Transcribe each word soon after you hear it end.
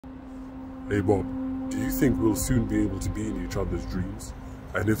Hey Bob, do you think we'll soon be able to be in each other's dreams?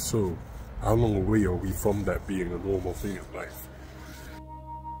 And if so, how long away are we from that being a normal thing in life?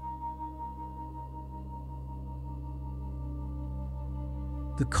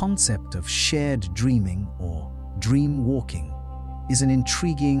 The concept of shared dreaming, or dream walking, is an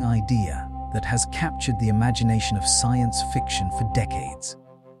intriguing idea that has captured the imagination of science fiction for decades.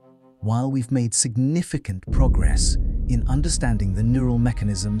 While we've made significant progress in understanding the neural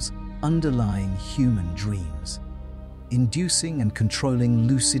mechanisms underlying human dreams, inducing and controlling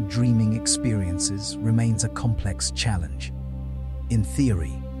lucid dreaming experiences remains a complex challenge. In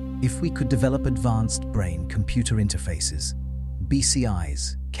theory, if we could develop advanced brain-computer interfaces,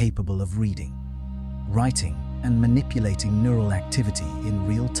 BCIs capable of reading, writing, and manipulating neural activity in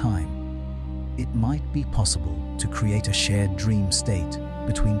real time, it might be possible to create a shared dream state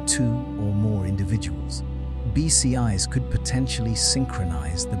between two or more individuals. BCIs could potentially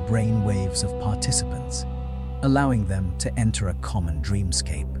synchronize the brain waves of participants, allowing them to enter a common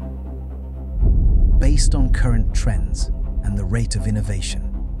dreamscape. Based on current trends and the rate of innovation,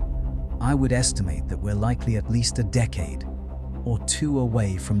 I would estimate that we're likely at least a decade or two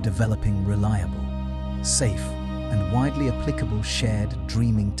away from developing reliable, safe, and widely applicable shared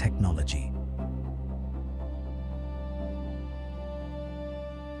dreaming technology.